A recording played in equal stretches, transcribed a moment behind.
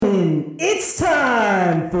It's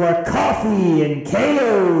time for Coffee and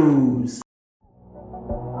KOs.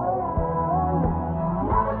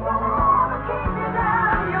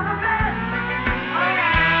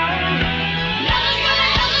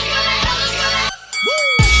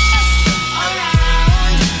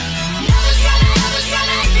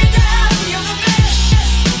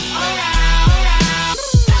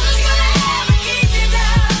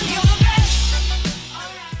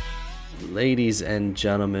 Ladies and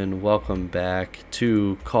gentlemen, welcome back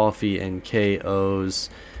to Coffee and KOs.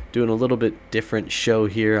 Doing a little bit different show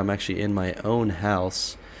here. I'm actually in my own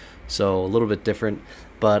house, so a little bit different.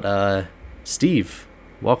 But Steve,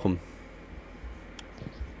 welcome.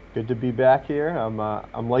 Good to be back here.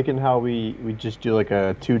 I'm liking how we just do like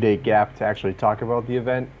a 2-day gap to actually talk about the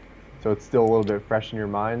event, so it's still a little bit fresh in your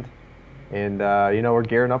mind. And we're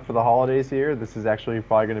gearing up for the holidays here. This is actually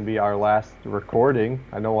probably going to be our last recording.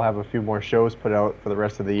 I know we'll have a few more shows put out for the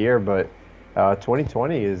rest of the year, but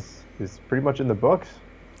 2020 is pretty much in the books.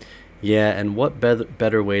 Yeah, and what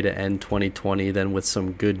better way to end 2020 than with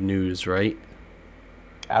some good news, right?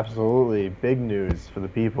 Absolutely, big news for the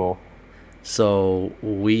people. So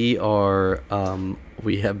we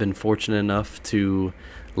have been fortunate enough to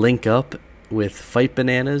link up with Fight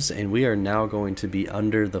Bananas, and we are now going to be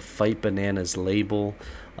under the Fight Bananas label.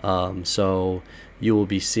 So you will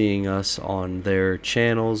be seeing us on their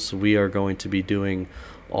channels. We are going to be doing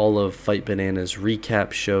all of Fight Bananas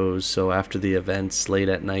recap shows. So after the events late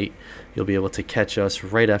at night, you'll be able to catch us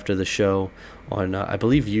right after the show on, I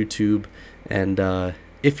believe, YouTube. And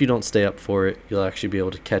if you don't stay up for it, you'll actually be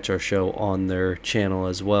able to catch our show on their channel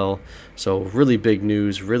as well. So really big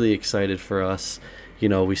news, really excited for us. You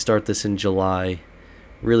know, we start this in July,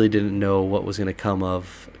 really didn't know what was going to come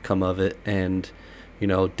of it, and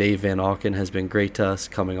Dave Van Auken has been great to us,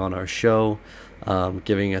 coming on our show,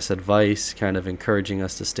 giving us advice, kind of encouraging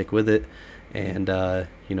us to stick with it, and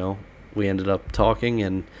we ended up talking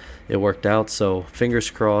and it worked out. So fingers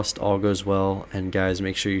crossed, all goes well, and guys,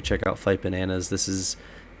 make sure you check out Fight Bananas. This is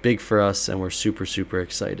big for us, and we're super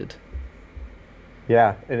excited.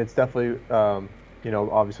 Yeah, and it's definitely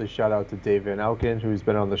obviously shout out to Dave Van Auken, who's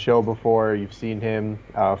been on the show before. You've seen him.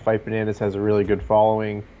 Fight Bananas has a really good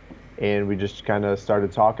following, and we just kind of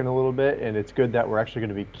started talking a little bit, and it's good that we're actually going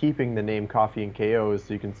to be keeping the name Coffee and KOs,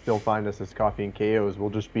 so you can still find us as Coffee and KOs.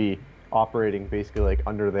 We'll just be operating basically like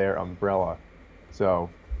under their umbrella. So,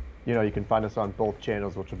 you can find us on both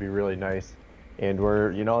channels, which will be really nice. And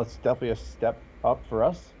we're, it's definitely a step up for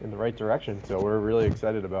us in the right direction, so we're really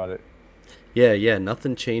excited about it. Yeah,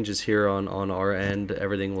 nothing changes here on our end.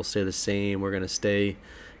 Everything will stay the same. We're going to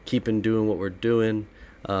keeping doing what we're doing.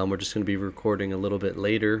 We're just going to be recording a little bit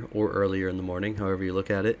later or earlier in the morning, however you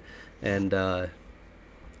look at it. And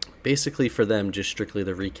basically for them, just strictly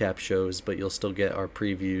the recap shows, but you'll still get our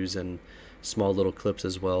previews and small little clips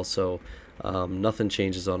as well. So nothing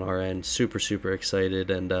changes on our end. Super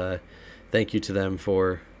excited, and thank you to them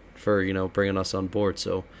for bringing us on board.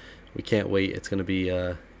 So we can't wait. It's going to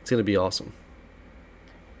be awesome.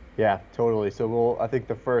 Yeah, totally. So I think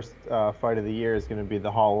the first fight of the year is going to be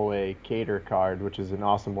the Holloway Cater card, which is an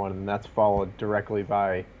awesome one, and that's followed directly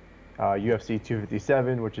by UFC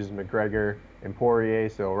 257, which is McGregor and Poirier.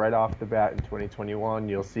 So right off the bat in 2021,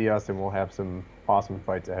 you'll see us, and we'll have some awesome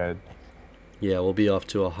fights ahead. Yeah, we'll be off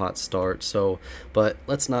to a hot start. So, but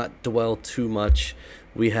let's not dwell too much.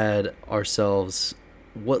 We had ourselves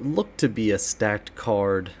what looked to be a stacked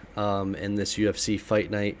card in this UFC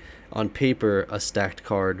fight night. On paper, a stacked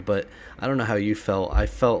card, but I don't know how you felt. I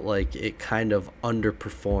felt like it kind of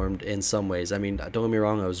underperformed in some ways. I mean, don't get me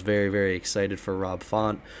wrong, I was very excited for Rob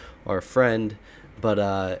Font, our friend,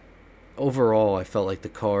 but overall, I felt like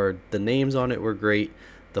the names on it were great.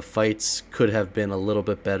 The fights could have been a little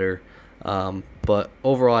bit better, but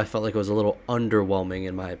overall, I felt like it was a little underwhelming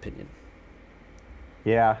in my opinion.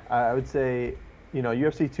 Yeah, I would say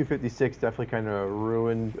UFC 256 definitely kind of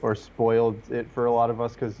ruined or spoiled it for a lot of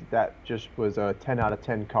us, because that just was a 10 out of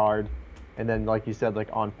 10 card. And then, like you said, like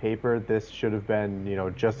on paper, this should have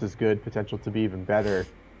been, just as good, potential to be even better.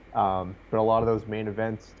 But a lot of those main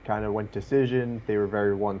events kind of went decision. They were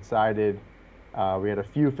very one-sided. We had a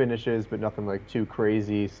few finishes, but nothing like too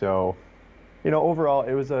crazy. So, overall,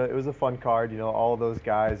 it was a fun card. All of those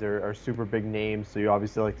guys are super big names, so you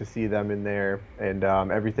obviously like to see them in there. And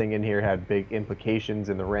everything in here had big implications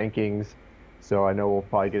in the rankings. So I know we'll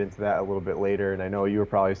probably get into that a little bit later. And I know you were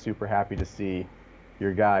probably super happy to see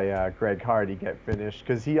your guy Greg Hardy get finished,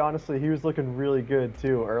 because he was looking really good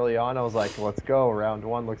too. Early on, I was like, let's go. Round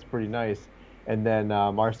one looks pretty nice. And then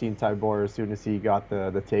Marcin Tybura, as soon as he got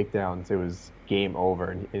the takedowns, it was game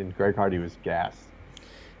over, and Greg Hardy was gassed.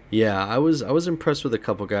 Yeah, I was impressed with a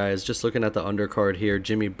couple guys. Just looking at the undercard here,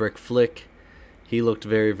 Jimmy Brick Flick, he looked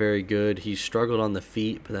very, very good. He struggled on the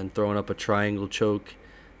feet, but then throwing up a triangle choke,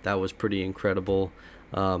 that was pretty incredible.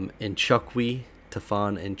 And Chuckwee,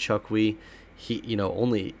 Tafon and Chuckwee, he,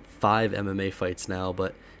 only 5 MMA fights now,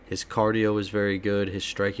 but his cardio was very good. His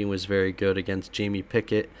striking was very good against Jamie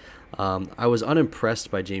Pickett. I was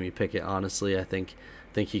unimpressed by Jamie Pickett, honestly. I think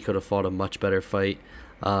he could have fought a much better fight.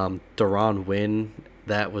 Deron Wynn,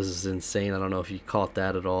 that was insane. I don't know if you caught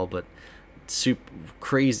that at all, but super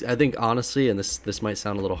crazy. I think honestly, and this might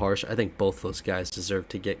sound a little harsh, I think both those guys deserve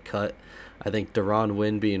to get cut. I think Deron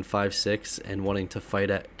Wynn being 5'6" and wanting to fight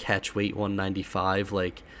at catch weight 195,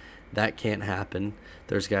 like that can't happen.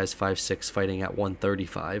 There's guys 5'6" fighting at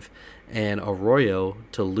 135, and Arroyo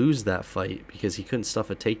to lose that fight because he couldn't stuff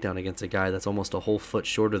a takedown against a guy that's almost a whole foot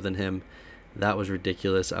shorter than him. That was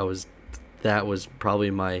ridiculous. That was probably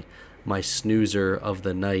my snoozer of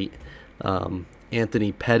the night.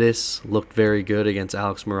 Anthony Pettis looked very good against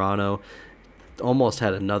Alex Morano. Almost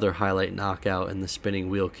had another highlight knockout in the spinning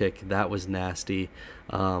wheel kick. That was nasty.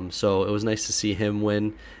 So it was nice to see him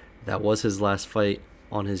win. That was his last fight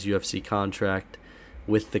on his UFC contract.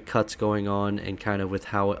 With the cuts going on and kind of with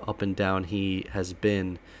how up and down he has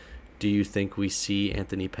been, do you think we see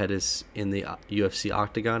Anthony Pettis in the UFC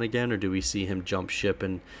octagon again, or do we see him jump ship?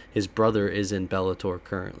 And his brother is in Bellator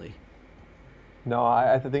currently. No,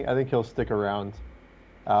 I think he'll stick around.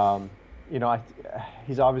 Um,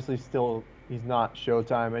 he's obviously still he's not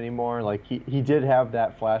Showtime anymore. Like he did have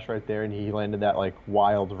that flash right there, and he landed that like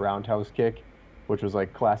wild roundhouse kick, which was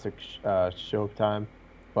like classic Showtime.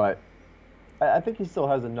 But I think he still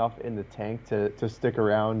has enough in the tank to stick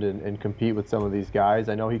around and compete with some of these guys.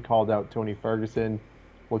 I know he called out Tony Ferguson,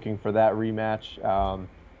 looking for that rematch.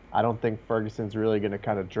 I don't think Ferguson's really going to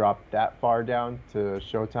kind of drop that far down to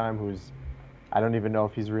Showtime, who's I don't even know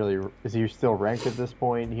if is he still ranked at this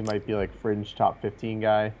point? He might be like fringe top 15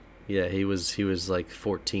 guy. Yeah, he was like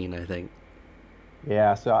 14, I think.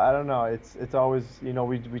 Yeah, so I don't know. It's always,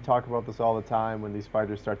 we talk about this all the time when these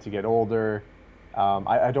fighters start to get older.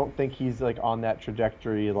 I don't think he's like on that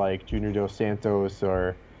trajectory like Junior Dos Santos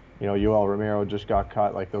or, Yoel Romero just got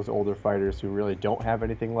cut, like those older fighters who really don't have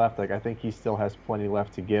anything left. Like I think he still has plenty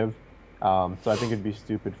left to give. So I think it'd be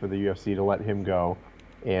stupid for the UFC to let him go.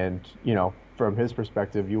 And, from his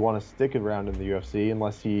perspective, you want to stick around in the UFC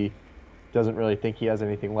unless he doesn't really think he has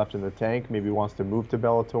anything left in the tank. Maybe wants to move to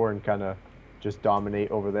Bellator and kind of just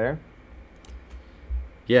dominate over there.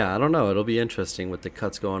 Yeah, I don't know. It'll be interesting with the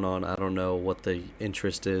cuts going on. I don't know what the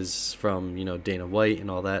interest is from, Dana White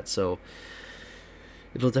and all that. So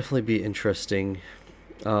it'll definitely be interesting.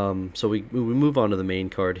 So we move on to the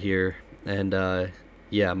main card here. And,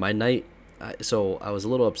 yeah, my night. So I was a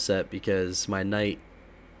little upset because my night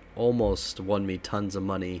almost won me tons of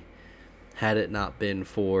money had it not been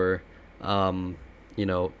for,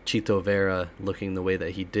 Chito Vera looking the way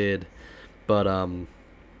that he did. But,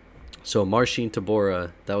 so Marcin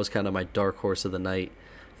Tybura, that was kind of my dark horse of the night.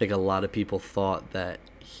 I think a lot of people thought that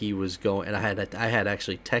he was going, and I had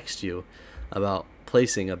actually texted you about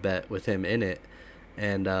placing a bet with him in it,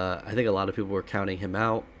 and I think a lot of people were counting him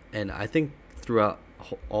out. And I think throughout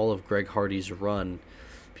all of Greg Hardy's run,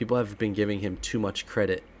 people have been giving him too much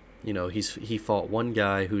credit. He fought one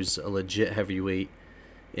guy who's a legit heavyweight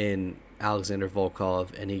in Alexander Volkov,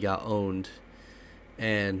 and he got owned.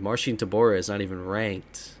 And Marcin Tybura is not even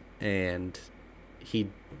ranked. And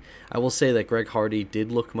I will say that Greg Hardy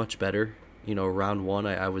did look much better. Round one,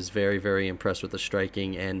 I was very, very impressed with the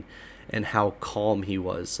striking and how calm he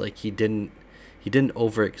was. Like he didn't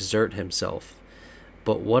overexert himself.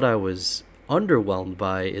 But what I was underwhelmed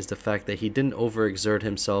by is the fact that he didn't overexert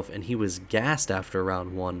himself and he was gassed after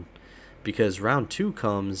round one, because round two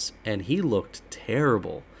comes and he looked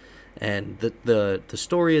terrible. And the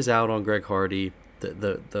story is out on Greg Hardy.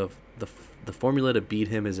 The formula to beat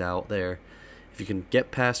him is out there. If you can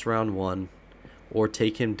get past round one or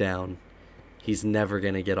take him down, he's never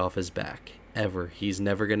going to get off his back, ever. He's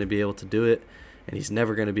never going to be able to do it, and he's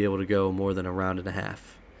never going to be able to go more than a round and a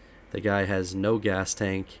half. The guy has no gas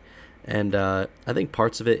tank, and I think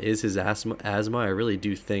parts of it is his asthma. I really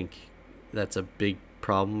do think that's a big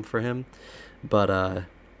problem for him. But,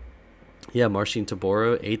 yeah, Marcin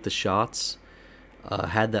Tybura ate the shots.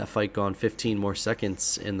 Had that fight gone 15 more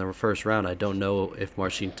seconds in the first round, I don't know if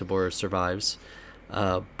Marcin Tybura survives.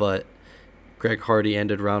 But Greg Hardy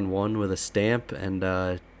ended round one with a stamp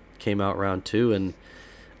and came out round two. And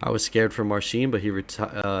I was scared for Marcin, but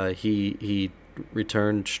he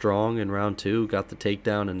returned strong in round two, got the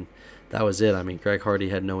takedown, and that was it. I mean, Greg Hardy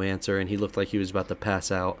had no answer, and he looked like he was about to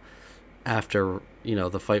pass out after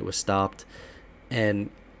the fight was stopped.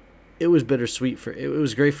 And it was bittersweet it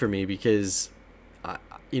was great for me because,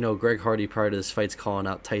 Greg Hardy prior to this fight's calling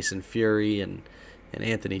out Tyson Fury and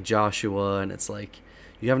Anthony Joshua, and it's like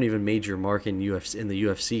you haven't even made your mark in the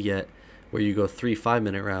UFC yet, where you go 3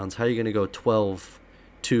 5-minute rounds. How are you going to go 12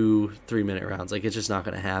 2 3-minute rounds? Like, it's just not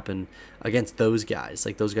going to happen against those guys.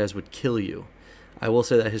 Like, those guys would kill you. I will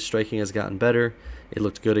say that his striking has gotten better. It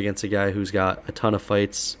looked good against a guy who's got a ton of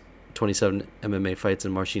fights, 27 MMA fights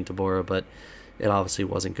in Marcin Tybura, but it obviously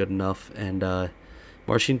wasn't good enough. And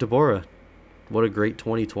Marcin Tybura, what a great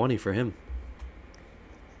 2020 for him.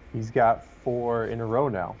 He's got 4 in a row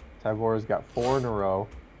now. Tybura's got 4 in a row.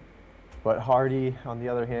 But Hardy, on the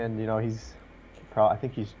other hand, I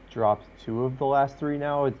think he's dropped 2 of the last 3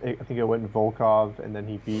 now. I think it went Volkov, and then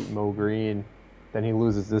he beat Mo Green. Then he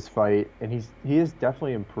loses this fight, and he has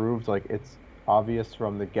definitely improved. Like, it's obvious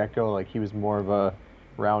from the get-go. Like, he was more of a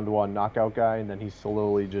round 1 knockout guy, and then he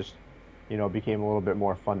slowly just, became a little bit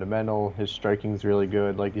more fundamental. His striking's really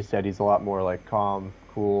good. Like you said, he's a lot more like calm,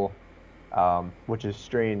 cool, which is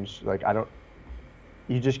strange. Like,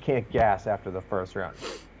 you just can't gas after the first round.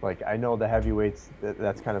 Like, I know the heavyweights,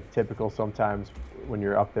 that's kind of typical sometimes when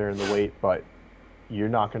you're up there in the weight, but you're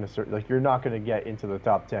not going to get into the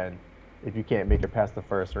top 10 if you can't make it past the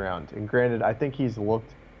first round. And granted, I think he's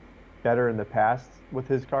looked better in the past with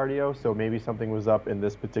his cardio, so maybe something was up in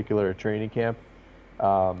this particular training camp.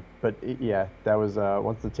 That was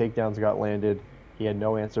once the takedowns got landed, he had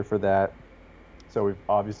no answer for that. So we've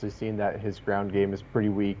obviously seen that his ground game is pretty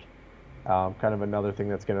weak. Kind of another thing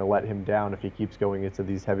that's going to let him down if he keeps going into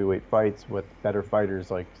these heavyweight fights with better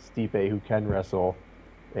fighters like Stipe, who can wrestle,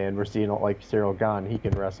 and we're seeing like Cyril Gane, he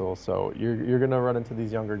can wrestle. So you're going to run into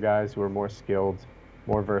these younger guys who are more skilled,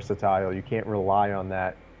 more versatile. You can't rely on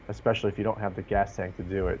that, especially if you don't have the gas tank to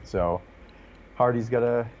do it. So Hardy's got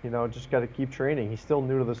to, just got to keep training. He's still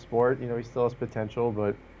new to the sport. He still has potential,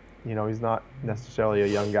 but, he's not necessarily a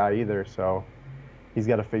young guy either. So he's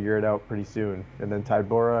got to figure it out pretty soon. And then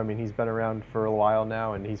Tybura, he's been around for a while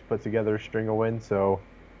now, and he's put together a string of wins. So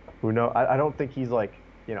who knows? I don't think he's like,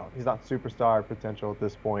 he's not superstar potential at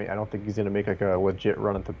this point. I don't think he's going to make like a legit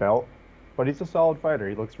run at the belt. But he's a solid fighter.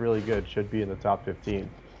 He looks really good. Should be in the top 15.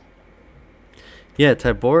 Yeah,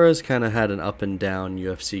 Tybura's kind of had an up and down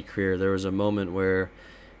UFC career. There was a moment where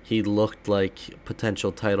he looked like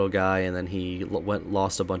potential title guy, and then he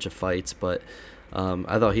lost a bunch of fights, but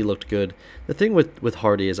I thought he looked good. The thing with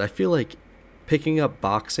Hardy is I feel like picking up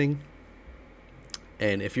boxing,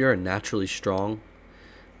 and if you're naturally strong,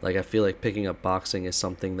 like I feel like picking up boxing is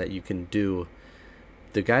something that you can do.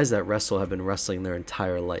 The guys that wrestle have been wrestling their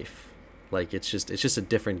entire life. Like, it's just a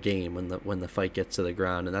different game when the fight gets to the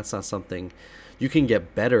ground, and that's not something you can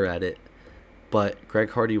get better at it. But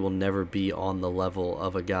Greg Hardy will never be on the level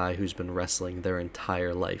of a guy who's been wrestling their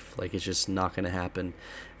entire life. Like, it's just not going to happen,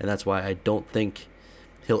 and that's why I don't think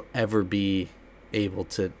he'll ever be able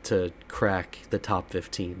to crack the top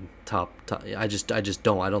 15. I just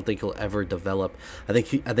don't. I don't think he'll ever develop. I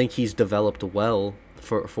think he's developed well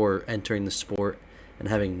for entering the sport and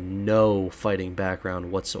having no fighting background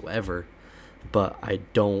whatsoever. But I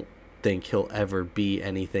don't think he'll ever be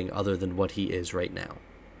anything other than what he is right now.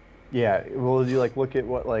 Yeah, well, you look at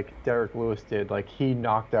what Derek Lewis did. Like, he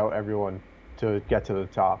knocked out everyone to get to the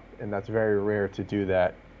top, and that's very rare to do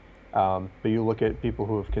that. But you look at people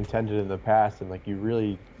who have contended in the past, and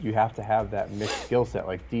you have to have that mixed skill set.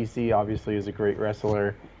 Like, DC obviously is a great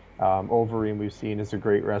wrestler. Overeem we've seen is a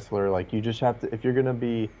great wrestler. Like, you just have to, if you're gonna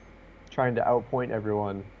be trying to outpoint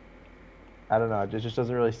everyone, I don't know, it just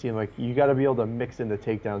doesn't really seem like you got to be able to mix in the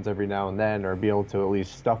takedowns every now and then, or be able to at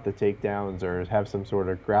least stuff the takedowns or have some sort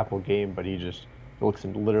of grapple game, but he just looks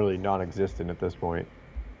literally non-existent at this point.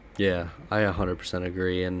 Yeah, I 100%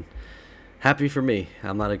 agree, and happy for me.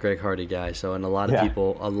 I'm not a Greg Hardy guy, so, and a lot of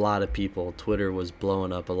people, Twitter was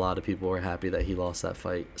blowing up. A lot of people were happy that he lost that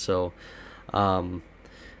fight. So then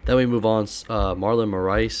we move on. Marlon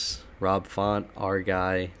Moraes, Rob Font, our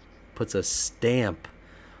guy, puts a stamp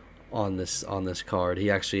on this card. He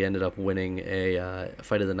actually ended up winning a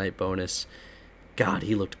fight of the night bonus. God,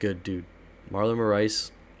 he looked good, dude. Marlon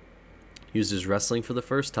Moraes used his wrestling for the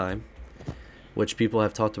first time, which people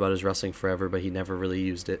have talked about his wrestling forever, but he never really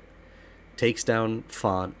used it. Takes down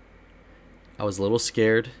Font. I was a little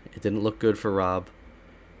scared. It didn't look good for Rob.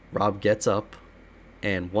 Rob gets up,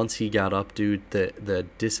 and once he got up, dude, the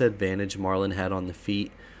disadvantage Marlon had on the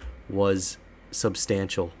feet was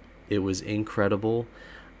substantial. It was incredible.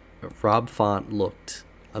 Rob Font looked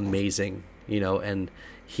amazing, and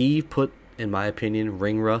he put, in my opinion,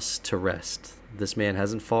 ring rust to rest. This man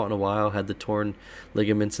hasn't fought in a while, had the torn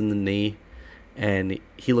ligaments in the knee, and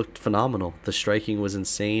he looked phenomenal. The striking was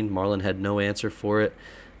insane. Marlon had no answer for it.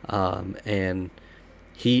 And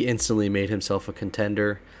he instantly made himself a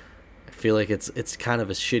contender. I feel like it's kind of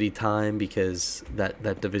a shitty time because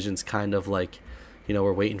that division's kind of like,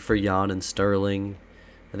 we're waiting for Jan and Sterling.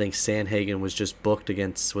 I think Sandhagen was just booked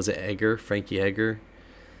against, was it Egger, Frankie Egger?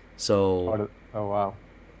 So Oh wow.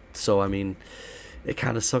 I mean, it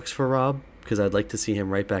kind of sucks for Rob because I'd like to see him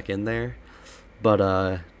right back in there.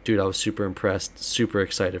 But dude, I was super impressed, super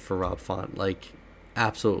excited for Rob Font. Like,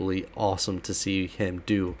 absolutely awesome to see him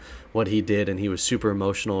do what he did, and he was super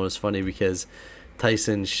emotional. It was funny because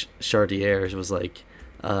Tyson Chartier was like,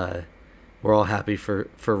 "We're all happy for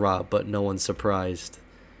Rob, but no one's surprised."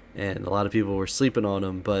 And a lot of people were sleeping on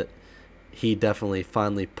him, but he definitely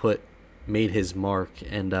finally made his mark,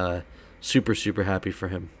 and super super happy for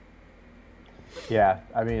him. Yeah,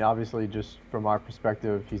 I mean, obviously, just from our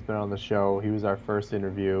perspective, he's been on the show. He was our first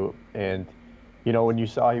interview, and when you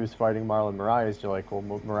saw he was fighting Marlon Moraes, you're like, well,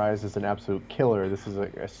 Moraes is an absolute killer. This is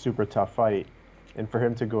a super tough fight, and for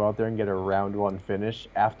him to go out there and get a round one finish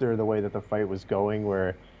after the way that the fight was going,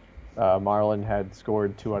 where Marlon had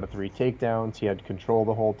scored 2 out of 3 takedowns, he had control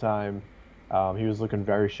the whole time. He was looking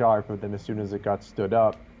very sharp, but then as soon as it got stood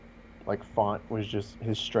up, like Font was just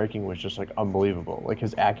his striking was just like unbelievable. Like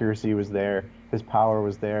his accuracy was there, his power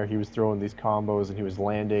was there. He was throwing these combos and he was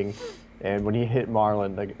landing. And when he hit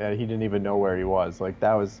Marlon, like he didn't even know where he was. Like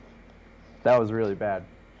that was really bad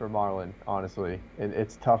for Marlon, honestly. And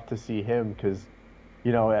it's tough to see him because,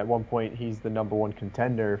 at one point he's the number one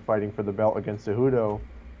contender fighting for the belt against Cejudo,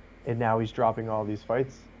 and now he's dropping all these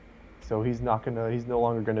fights. So he's no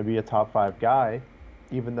longer gonna be a top 5 guy,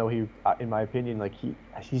 even though he, in my opinion, like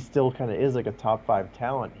he still kind of is like a top 5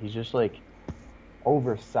 talent. He's just like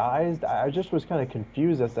oversized. I just was kind of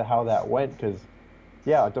confused as to how that went because,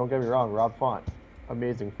 yeah, don't get me wrong, Rob Font,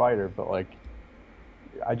 amazing fighter, but like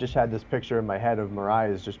I just had this picture in my head of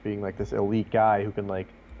Moraes just being like this elite guy who can like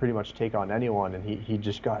pretty much take on anyone, and he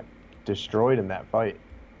just got destroyed in that fight.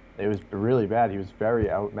 It was really bad. He was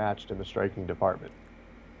very outmatched in the striking department.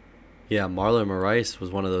 Yeah, Marlon Moraes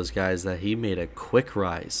was one of those guys that he made a quick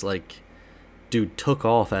rise. Like, dude took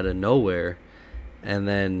off out of nowhere, and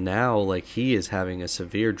then now like he is having a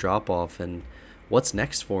severe drop off. And what's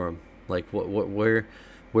next for him? Like, where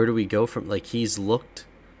do we go from? Like, he's looked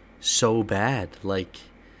so bad. Like,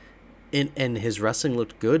 and his wrestling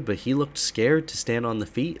looked good, but he looked scared to stand on the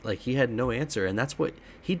feet. Like, he had no answer, and that's what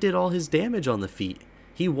he did all his damage on the feet.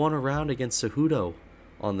 He won a round against Cejudo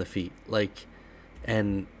on the feet. Like,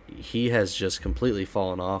 and he has just completely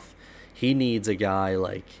fallen off. He needs a guy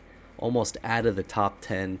like almost out of the top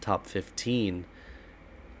 10, top 15,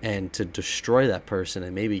 and to destroy that person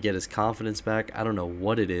and maybe get his confidence back. I don't know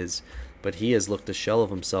what it is, but he has looked a shell of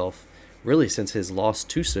himself really since his loss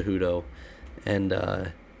to Cejudo. And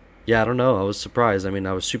yeah, I don't know. I was surprised. I mean,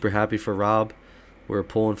 I was super happy for Rob. We were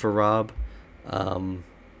pulling for Rob.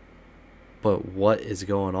 But what is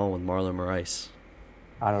going on with Marlon Moraes?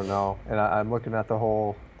 I don't know, and I'm looking at the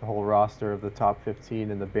whole roster of the top 15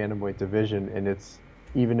 in the bantamweight division, and it's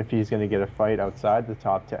even if he's going to get a fight outside the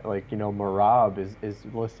top 10, like Marab is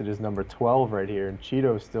listed as number 12 right here, and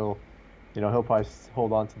Cheeto's still, he'll probably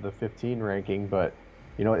hold on to the 15 ranking, but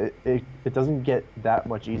it doesn't get that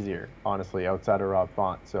much easier, honestly, outside of Rob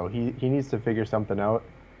Font. So he needs to figure something out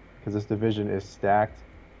because this division is stacked.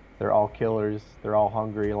 They're all killers. They're all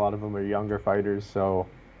hungry. A lot of them are younger fighters. So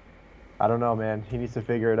I don't know, man. He needs to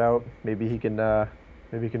figure it out. Maybe he can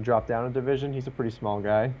drop down a division. He's a pretty small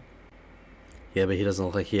guy. Yeah, but he doesn't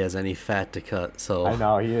look like he has any fat to cut, so I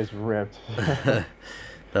know he is ripped.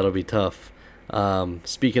 that'll be tough.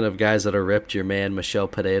 Speaking of guys that are ripped, your man Michel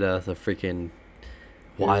Pereira, the freaking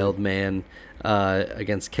wild man,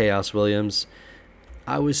 against Chaos Williams.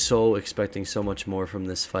 I was so expecting so much more from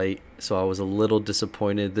this fight, so I was a little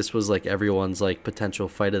disappointed. This was like everyone's like potential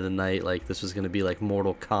fight of the night. Like, this was gonna be like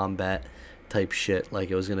Mortal Kombat type shit. Like,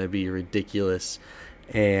 it was gonna be ridiculous,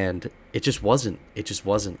 and it just wasn't. It just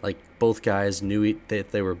wasn't. Like, both guys knew that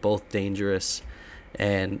they were both dangerous,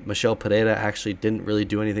 and Michel Pereira actually didn't really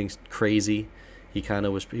do anything crazy. He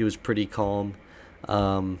was pretty calm.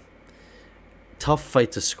 Tough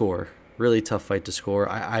fight to score. Really tough fight to score.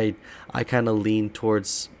 I kind of leaned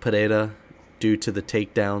towards Pereira due to the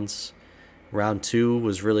takedowns. Round 2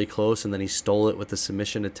 was really close, and then he stole it with the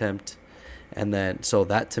submission attempt. And then, so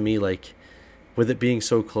that to me, like, with it being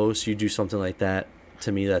so close, you do something like that.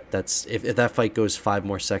 To me, that's if that fight goes 5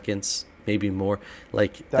 more seconds, maybe more,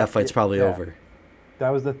 like, that fight's probably over. That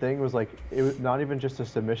was the thing, was like it was not even just a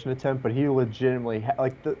submission attempt, but he legitimately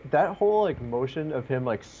that whole like motion of him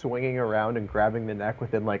like swinging around and grabbing the neck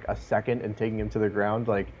within like a second and taking him to the ground.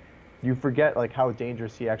 Like, you forget like how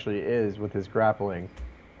dangerous he actually is with his grappling.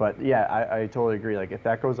 But yeah, I totally agree. Like if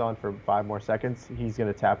that goes on for 5 more seconds, he's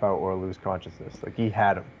gonna tap out or lose consciousness. Like he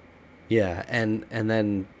had him. Yeah, and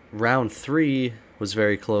then round three was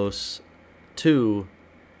very close too,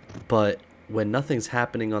 but when nothing's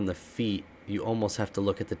happening on the feet, you almost have to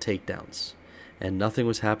look at the takedowns. And nothing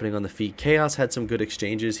was happening on the feet. Chaos had some good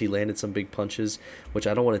exchanges. He landed some big punches, which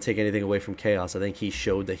I don't want to take anything away from Chaos. I think he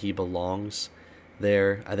showed that he belongs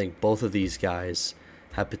there. I think both of these guys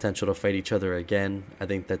have potential to fight each other again. I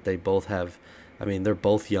think that they both have, I mean, they're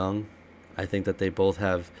both young. I think that they both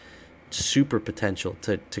have super potential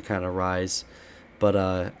to kind of rise. But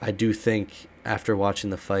I do think after watching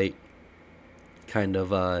the fight, kind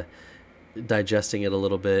of digesting it a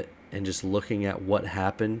little bit and just looking at what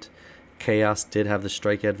happened, Chaos did have the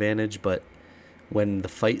strike advantage, but when the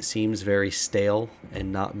fight seems very stale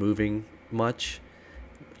and not moving much,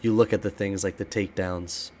 you look at the things like the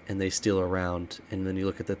takedowns and they steal around, and then you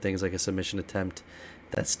look at the things like a submission attempt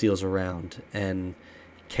that steals around, and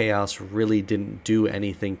Chaos really didn't do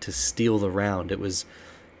anything to steal the round. It was,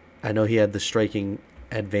 I know he had the striking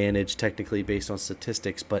advantage technically based on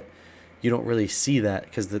statistics, but you don't really see that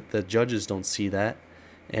because the judges don't see that.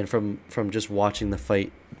 And from just watching the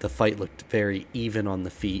fight looked very even on the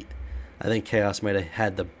feet. I think Chaos might have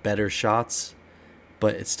had the better shots,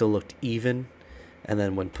 but it still looked even. And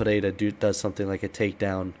then when Pereira does something like a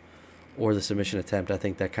takedown or the submission attempt, I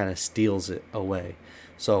think that kind of steals it away.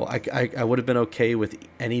 So I would have been okay with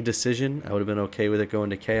any decision. I would have been okay with it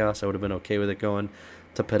going to Chaos. I would have been okay with it going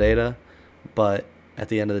to Pereira. But at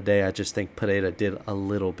the end of the day, I just think Pereira did a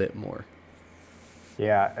little bit more.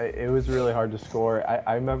 Yeah, it was really hard to score.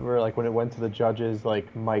 I remember like when it went to the judges,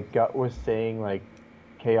 like my gut was saying like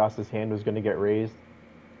Chaos's hand was going to get raised,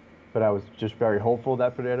 but I was just very hopeful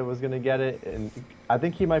that Pereira was going to get it. And I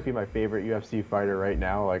think he might be my favorite UFC fighter right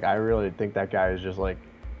now. Like I really think that guy is just like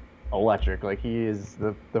electric. Like he is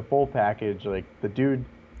the full package. Like the dude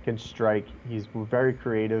can strike. He's very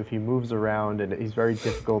creative. He moves around, and he's very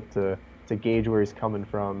difficult to gauge where he's coming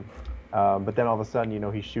from. But then all of a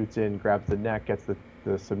sudden, he shoots in, grabs the neck, gets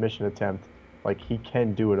the submission attempt. Like he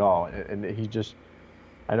can do it all, and he just.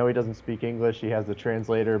 I know he doesn't speak English. He has the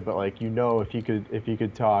translator, but like if he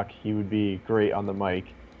could talk, he would be great on the mic.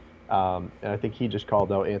 And I think he just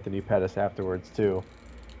called out Anthony Pettis afterwards too.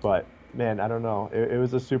 But man, I don't know. It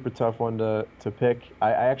was a super tough one to pick.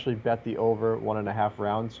 I actually bet the over 1.5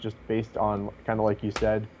 rounds just based on kind of like you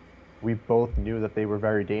said. We both knew that they were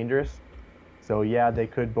very dangerous. So yeah, they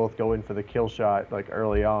could both go in for the kill shot like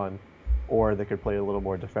early on, or they could play a little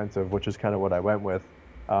more defensive, which is kind of what I went with.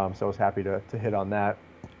 So I was happy to hit on that.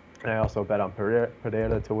 And I also bet on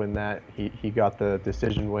Pereira to win that. He got the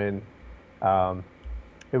decision win.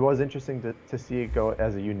 It was interesting to see it go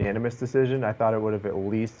as a unanimous decision. I thought it would have at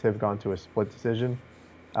least have gone to a split decision,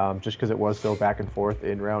 just because it was so back and forth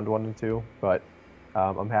in round 1 and 2. But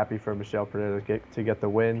I'm happy for Michel Pereira to get the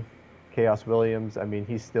win. Chaos Williams, I mean,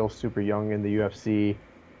 he's still super young in the UFC.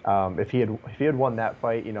 If he had won that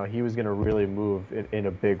fight, he was going to really move in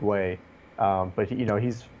a big way. But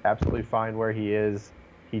he's absolutely fine where he is.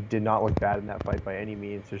 He did not look bad in that fight by any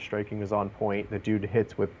means. His striking was on point. The dude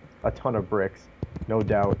hits with a ton of bricks, no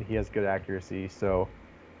doubt. He has good accuracy. So,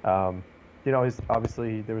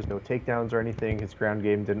 obviously there was no takedowns or anything. His ground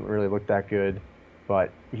game didn't really look that good, but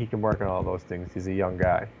he can work on all those things. He's a young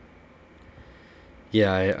guy.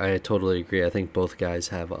 Yeah, I totally agree. I think both guys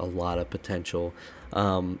have a lot of potential.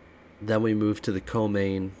 Then we move to the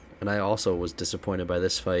co-main, and I also was disappointed by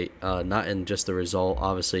this fight. Not in just the result.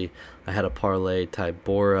 Obviously, I had a parlay: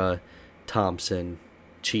 Tybura, Thompson,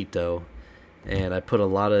 Cheeto, and I put a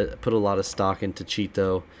lot of stock into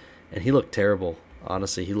Cheeto, and he looked terrible.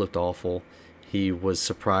 Honestly, he looked awful. He was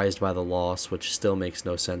surprised by the loss, which still makes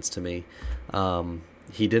no sense to me.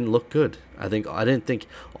 He didn't look good. I didn't think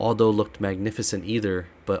Aldo looked magnificent either,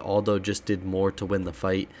 but Aldo just did more to win the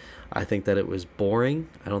fight. I think that it was boring.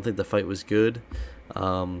 I don't think the fight was good.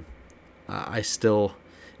 It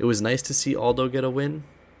was nice to see Aldo get a win,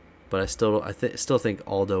 but I still think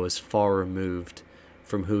Aldo is far removed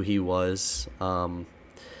from who he was.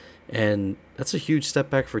 And that's a huge step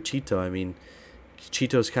back for Cheeto. I mean,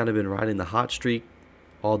 Cheeto's kind of been riding the hot streak.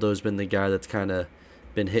 Aldo's been the guy that's kind of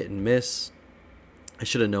been hit and miss. I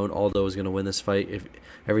should have known Aldo was going to win this fight.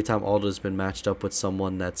 Every time Aldo's been matched up with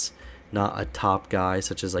someone that's not a top guy,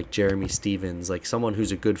 such as like Jeremy Stevens, like someone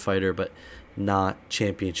who's a good fighter but not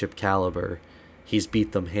championship caliber, he's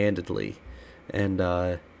beat them handedly. And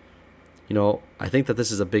I think that this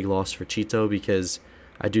is a big loss for Cheeto, because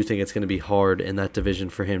I do think it's going to be hard in that division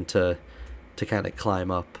for him to kind of climb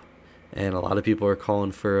up. And a lot of people are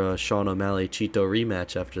calling for a Sean O'Malley Cheeto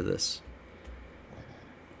rematch after this.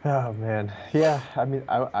 Oh man, yeah. I mean,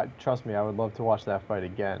 I trust me, I would love to watch that fight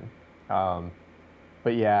again. Um,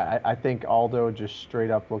 but yeah, I think Aldo just straight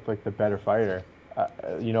up looked like the better fighter.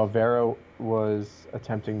 Vera was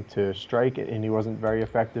attempting to strike and he wasn't very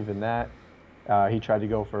effective in that. He tried to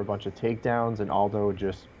go for a bunch of takedowns, and Aldo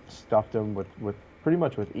just stuffed him with pretty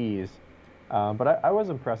much with ease. But I was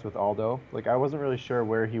impressed with Aldo. Like I wasn't really sure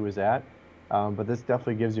where he was at, but this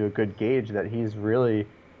definitely gives you a good gauge that he's really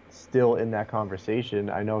still in that conversation.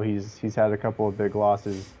 I know he's had a couple of big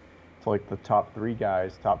losses to like the top three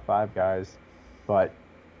guys, top five guys, but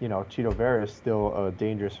Cheeto Vera is still a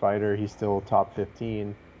dangerous fighter. He's still top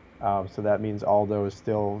 15. So that means Aldo is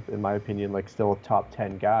still, in my opinion, like still a top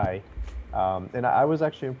 10 guy. And I was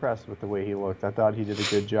actually impressed with the way he looked. I thought he did a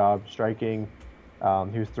good job striking.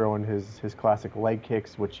 He was throwing his classic leg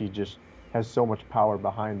kicks, which he just has so much power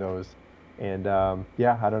behind those. And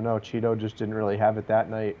yeah, I don't know. Cheeto just didn't really have it that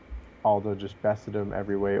night. Aldo just bested him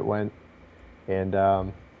every way it went. And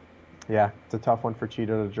yeah, it's a tough one for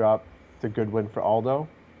Cheeto to drop. It's a good win for Aldo.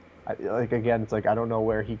 Like again, it's like I don't know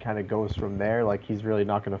where he kind of goes from there. Like he's really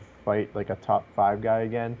not going to fight like a top five guy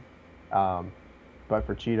again. Um, but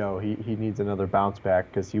for Cheeto, he needs another bounce back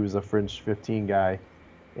because he was a fringe 15 guy,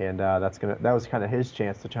 and that was kind of his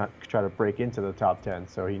chance to try to break into the top 10.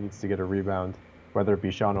 So he needs to get a rebound, whether it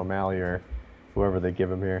be Sean O'Malley or whoever they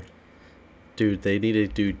give him here. Dude, they need to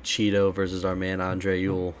do Cheeto versus our man Andre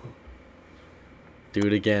Ewell. Do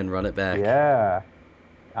it again, run it back. Yeah,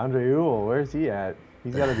 Andre Ewell, where's he at?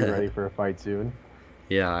 He's got to be ready for a fight soon.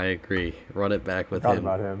 Yeah, I agree. Run it back with Forgot him.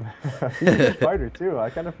 about him. He's a good fighter too. I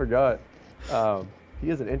kind of forgot. He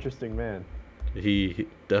is an interesting man. He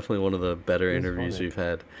definitely one of the better He's interviews funny. we've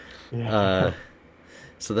had. Yeah.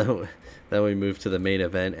 So then we moved to the main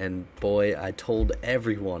event, and boy, I told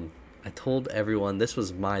everyone this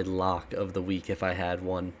was my lock of the week if I had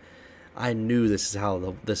one. I knew this is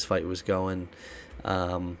how this fight was going.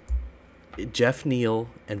 Jeff Neal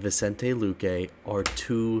and Vicente Luque are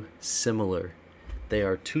too similar. They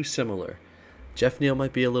are too similar. Jeff Neal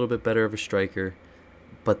might be a little bit better of a striker,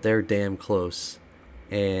 but they're damn close.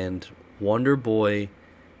 And Wonder Boy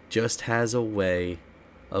just has a way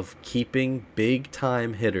of keeping big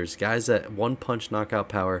time hitters, guys that one punch knockout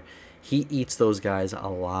power. He eats those guys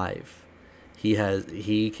alive.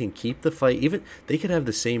 He can keep the fight. Even they could have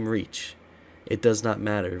the same reach. It does not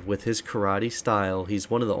matter. With his karate style, he's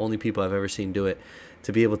one of the only people I've ever seen do it.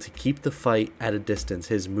 To be able to keep the fight at a distance,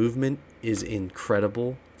 his movement is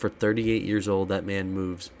incredible. For 38 years old, that man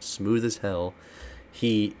moves smooth as hell.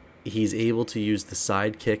 He's able to use the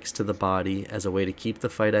side kicks to the body as a way to keep the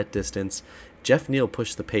fight at distance. Jeff Neal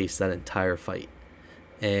pushed the pace that entire fight,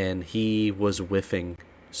 and he was whiffing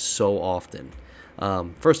so often.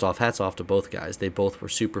 First off, hats off to both guys. They both were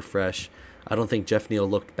super fresh. I don't think Jeff Neal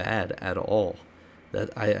looked bad at all.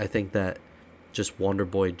 I think that just Wonder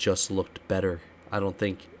Boy just looked better. I don't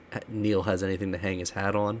think Neal has anything to hang his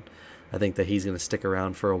hat on. I think that he's going to stick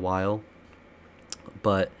around for a while.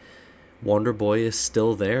 But Wonder Boy is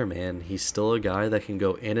still there, man. He's still a guy that can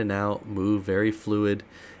go in and out, move very fluid,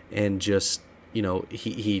 and just,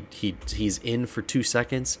 he's in for 2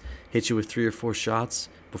 seconds, hit you with 3 or 4 shots.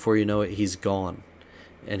 Before you know it, he's gone,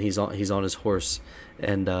 and he's on his horse.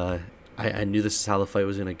 And I knew this is how the fight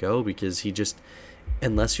was gonna go, because he just,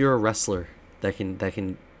 unless you're a wrestler that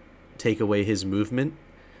can take away his movement,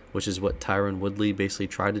 which is what Tyron Woodley basically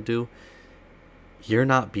tried to do, you're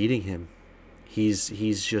not beating him. He's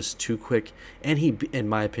just too quick, and in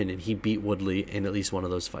my opinion, he beat Woodley in at least one of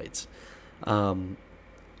those fights.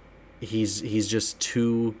 He's just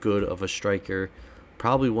too good of a striker,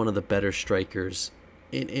 probably one of the better strikers.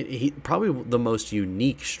 He probably the most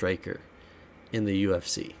unique striker in the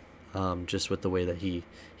UFC, just with the way that he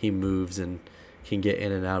moves and can get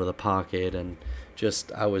in and out of the pocket, and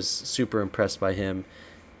just I was super impressed by him.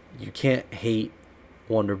 You can't hate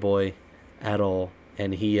Wonder Boy at all,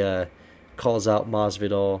 and he calls out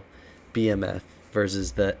Masvidal, BMF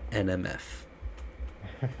versus the NMF.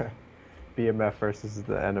 BMF versus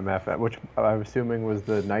the NMF, which I'm assuming was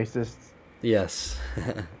the nicest. Yes.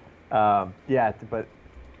 Yeah, but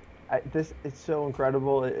it's so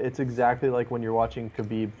incredible. It's exactly like when you're watching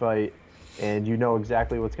Khabib fight, and you know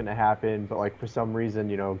exactly what's going to happen, but like for some reason,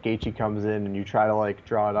 Gaethje comes in and you try to like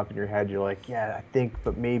draw it up in your head. You're like, yeah, I think,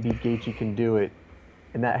 but maybe Gaethje can do it,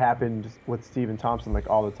 and that happened with Stephen Thompson like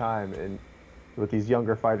all the time, and with these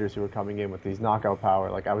younger fighters who were coming in with these knockout power.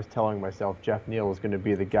 Like I was telling myself, Jeff Neal was going to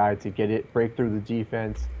be the guy to break through the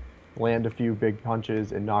defense, land a few big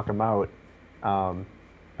punches, and knock him out.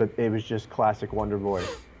 But it was just classic Wonder Boy.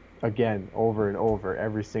 Again, over and over,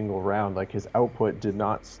 every single round. Like his output did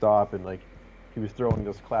not stop, and like he was throwing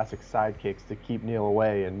those classic side kicks to keep Neal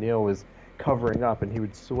away, and Neal was covering up, and he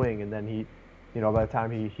would swing, and then by the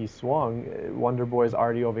time he swung, Wonder Boy's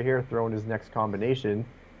already over here throwing his next combination.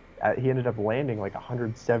 He ended up landing like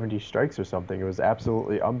 170 strikes or something. It was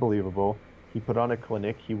absolutely unbelievable. He put on a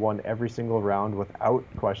clinic. He won every single round without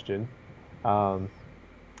question.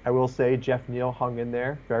 I will say Jeff Neal hung in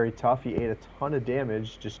there, very tough. He ate a ton of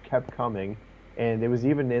damage, just kept coming. And it was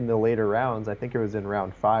even in the later rounds, I think it was in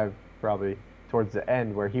round 5, probably towards the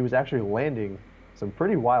end, where he was actually landing some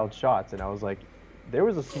pretty wild shots. And I was like, there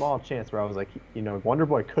was a small chance where I was like, Wonder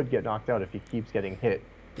Boy could get knocked out if he keeps getting hit.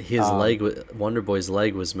 His Wonder Boy's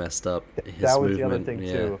leg was messed up. That was the other thing,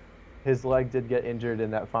 too. His leg did get injured in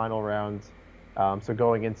that final round. So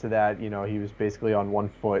going into that, he was basically on one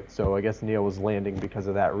foot. So I guess Neal was landing because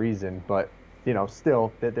of that reason. But,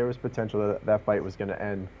 still, there was potential that that fight was going to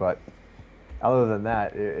end. But other than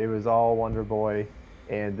that, it was all Wonder Boy.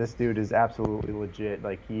 And this dude is absolutely legit.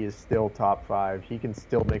 Like, he is still top 5. He can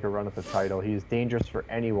still make a run at the title. He is dangerous for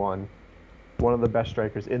anyone. One of the best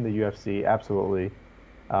strikers in the UFC, absolutely.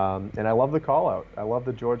 And I love the call-out. I love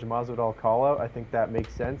the George Masvidal call-out. I think that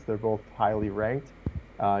makes sense. They're both highly ranked.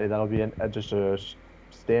 That'll be just a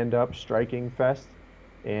stand-up striking fest.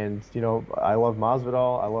 And, I love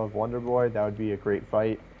Masvidal. I love Wonder Boy. That would be a great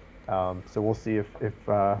fight. So we'll see if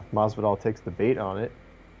Masvidal takes the bait on it.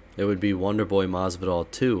 It would be Wonder Boy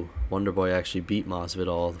Masvidal 2. Wonder Boy actually beat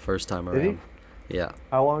Masvidal the first time around. Did he? Yeah.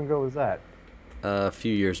 How long ago was that? A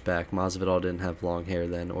few years back. Masvidal didn't have long hair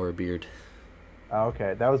then or a beard.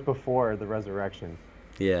 Okay, that was before the resurrection.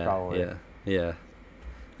 Yeah, probably. Yeah.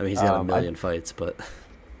 I mean, he's got a million fights, but...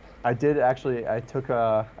 I did actually. I threw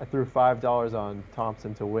 $5 on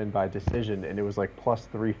Thompson to win by decision, and it was like plus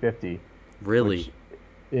 350. Really? Which,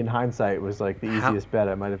 in hindsight, was like the easiest bet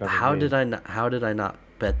I might have ever made. How did I not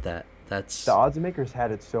bet that? That's the odds makers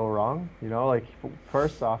had it so wrong. Like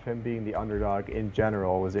first off, him being the underdog in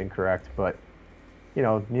general was incorrect, but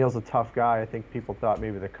Neal's a tough guy. I think people thought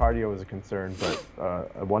maybe the cardio was a concern, but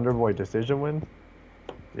a Wonder Boy decision win,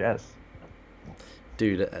 yes.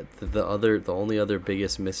 Dude, the only other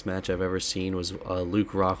biggest mismatch I've ever seen was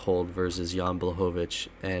Luke Rockhold versus Jan Blachowicz,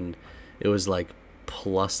 and it was like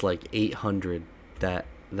plus like 800 that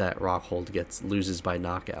Rockhold loses by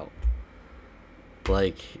knockout.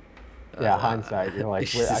 Like, hindsight, you're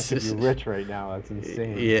like, I could be rich right now. That's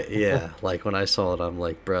insane. Yeah. Like when I saw it, I'm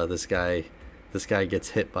like, bro, this guy gets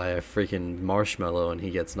hit by a freaking marshmallow and he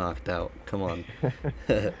gets knocked out. Come on.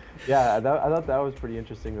 Yeah, I thought that was pretty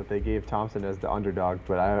interesting that they gave Thompson as the underdog,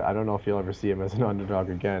 but I don't know if you'll ever see him as an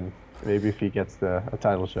underdog again. Maybe if he gets a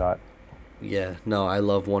title shot. Yeah, no, I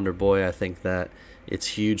love Wonder Boy. I think that it's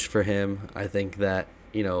huge for him. I think that,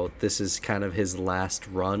 this is kind of his last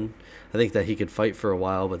run. I think that he could fight for a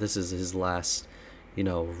while, but this is his last,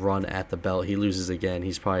 run at the belt. He loses again,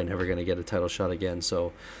 he's probably never going to get a title shot again.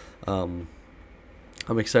 So, I'm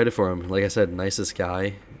excited for him. Like I said, nicest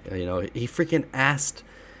guy. He freaking asked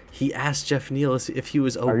Jeff Neal if he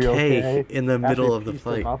was okay in the middle of the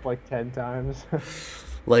fight. Him up like 10 times.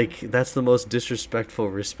 Like, that's the most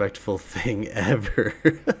respectful thing ever.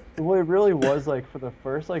 Well, it really was, like, for the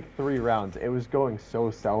first, 3 rounds, it was going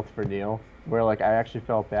so south for Neal, where, I actually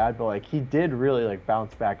felt bad, but, he did really,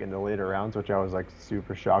 bounce back in the later rounds, which I was,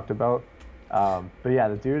 super shocked about. But, yeah,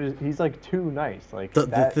 the dude, he's, too nice.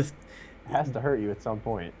 That has to hurt you at some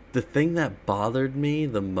point. The thing that bothers me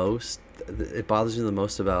the most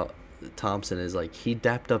about Thompson is, he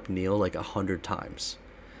dapped up Neal, 100 times.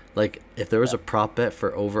 If there was a prop bet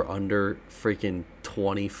for over under freaking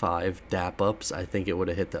 25 dap ups, I think it would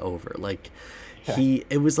have hit the over.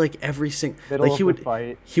 It was every single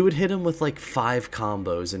he would hit him with 5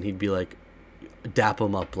 combos and he'd be dap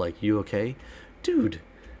him up you okay? Dude,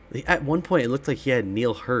 at one point it looked like he had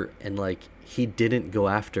Neal hurt and he didn't go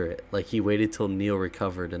after it. He waited till Neal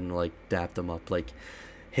recovered and dapped him up.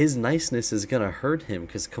 His niceness is going to hurt him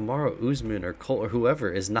because Kamaru Usman or Colt or whoever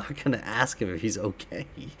is not going to ask him if he's okay.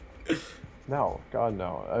 No, God,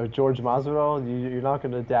 no. George Masvidal, you're not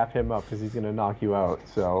going to dap him up because he's going to knock you out.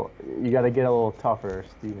 So you got to get a little tougher,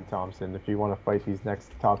 Stephen Thompson, if you want to fight these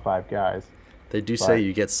next top 5 guys. They do say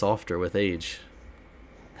you get softer with age.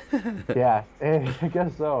 Yeah, and I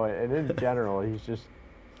guess so. And in general, he's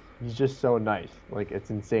just so nice. It's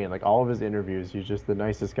insane. All of his interviews, he's just the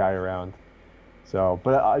nicest guy around. So,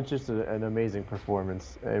 but it's just an amazing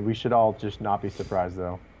performance. We should all just not be surprised,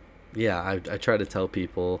 though. Yeah, I try to tell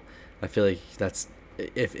people, I feel like that's,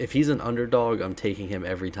 if he's an underdog, I'm taking him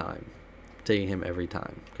every time.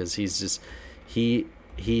 Because he's just,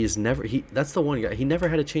 he's never that's the one guy, he never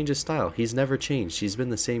had to change his style. He's never changed. He's been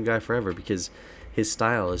the same guy forever because his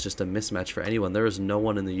style is just a mismatch for anyone. There is no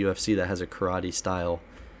one in the UFC that has a karate style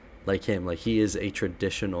like him. Like, he is a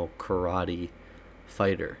traditional karate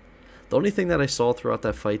fighter. The only thing that I saw throughout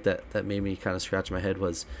that fight that made me kind of scratch my head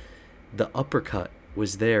was the uppercut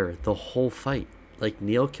was there the whole fight. Like,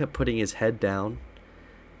 Neal kept putting his head down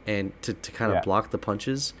and to kind of block the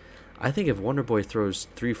punches. I think if Wonderboy throws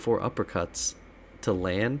 3-4 uppercuts to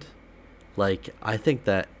land, like, I think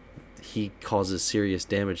that he causes serious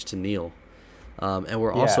damage to Neal. And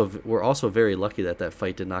we're also very lucky that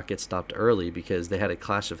fight did not get stopped early, because they had a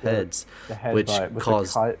clash of heads, which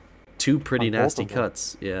caused two pretty nasty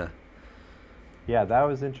cuts. Yeah. Yeah, that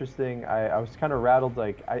was interesting. I was kind of rattled.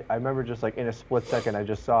 Like, I remember just like in a split second, I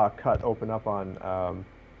just saw a cut open up on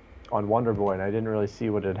Wonderboy, and I didn't really see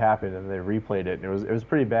what had happened, and they replayed it, and it was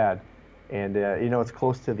pretty bad. And it's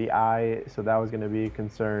close to the eye, so that was going to be a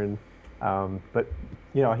concern. But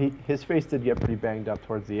his face did get pretty banged up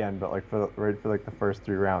towards the end, but like for like the first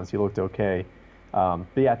 3 rounds, he looked okay. But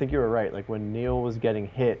yeah, I think you were right. Like, when Neal was getting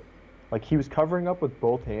hit, like, he was covering up with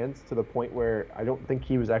both hands to the point where I don't think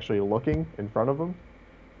he was actually looking in front of him.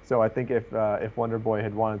 So I think if Wonderboy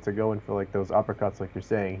had wanted to go in for like those uppercuts, like you're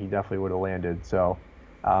saying, he definitely would have landed. So,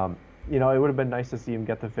 it would have been nice to see him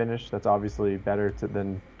get the finish. That's obviously better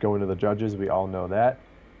than going to the judges. We all know that.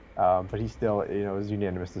 But he still, it was a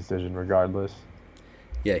unanimous decision regardless.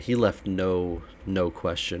 Yeah, he left no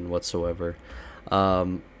question whatsoever.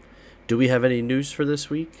 Do we have any news for this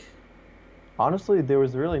week? Honestly, there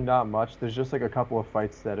was really not much. There's just like a couple of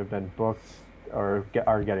fights that have been booked or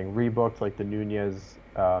are getting rebooked, like the Nunez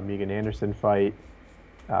Megan Anderson fight.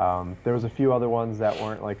 There was a few other ones that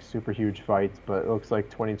weren't like super huge fights, but it looks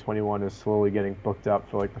like 2021 is slowly getting booked up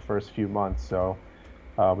for like the first few months. So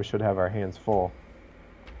we should have our hands full.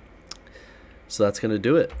 So that's gonna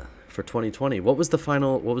do it for 2020. What was the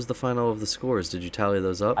final of the scores? Did you tally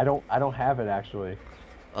those up? I don't have it actually.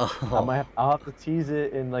 Oh. I'll have to tease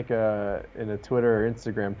it in like a Twitter or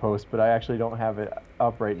Instagram post, but I actually don't have it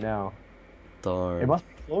up right now. Darn. It must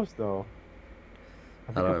be close though.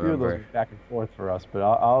 I think don't a few remember. of those are back and forth for us, but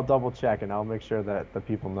I'll double check and I'll make sure that the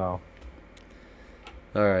people know.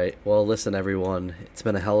 All right. Well, listen, everyone. It's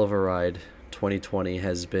been a hell of a ride. 2020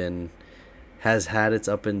 has had its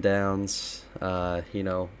up and downs,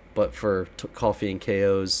 but for Coffee and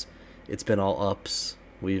KOs, it's been all ups.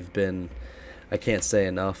 I can't say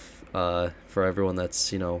enough for everyone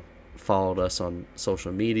that's, followed us on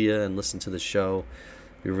social media and listened to the show.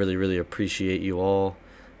 We really, really appreciate you all.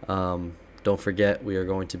 Don't forget, we are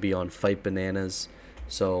going to be on Fight Bananas.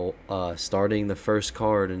 So starting the first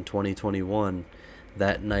card in 2021,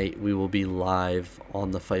 that night we will be live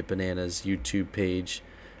on the Fight Bananas YouTube page.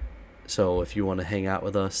 So if you want to hang out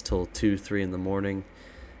with us till 2, 3 in the morning,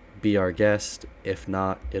 be our guest. If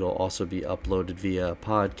not, it'll also be uploaded via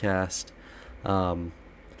podcast.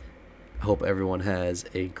 Hope everyone has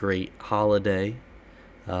a great holiday.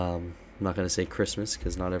 I'm not going to say Christmas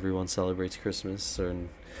because not everyone celebrates Christmas.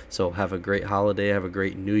 So have a great holiday. Have a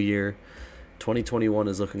great New Year. 2021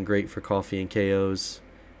 is looking great for Coffee and KOs.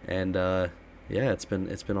 And it's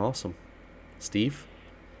been awesome. Steve?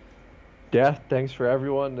 Yeah, thanks for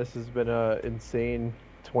everyone. This has been a insane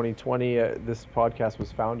 2020. This podcast was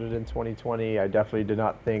founded in 2020. I definitely did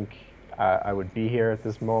not think I would be here at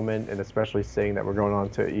this moment, and especially saying that we're going on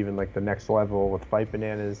to even like the next level with Fight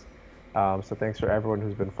Bananas. So thanks for everyone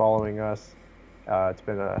who's been following us. It's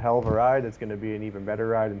been a hell of a ride. It's going to be an even better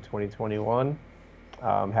ride in 2021.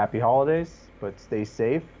 Happy holidays, but stay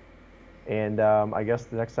safe. And I guess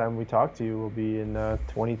the next time we talk to you will be in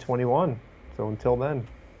 2021. So until then.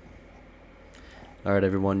 All right,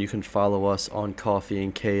 everyone. You can follow us on Coffee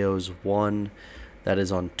and KOs 1. That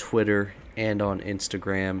is on Twitter and on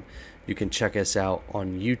Instagram. You can check us out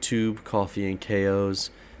on YouTube, Coffee and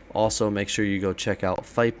KOs. Also, make sure you go check out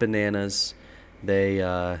Fight Bananas.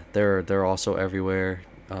 They're also everywhere.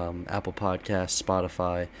 Apple Podcasts,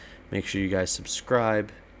 Spotify. Make sure you guys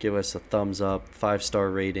subscribe. Give us a thumbs up,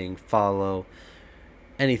 5-star rating, follow.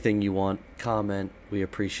 Anything you want, comment. We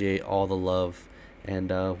appreciate all the love. And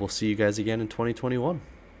we'll see you guys again in 2021.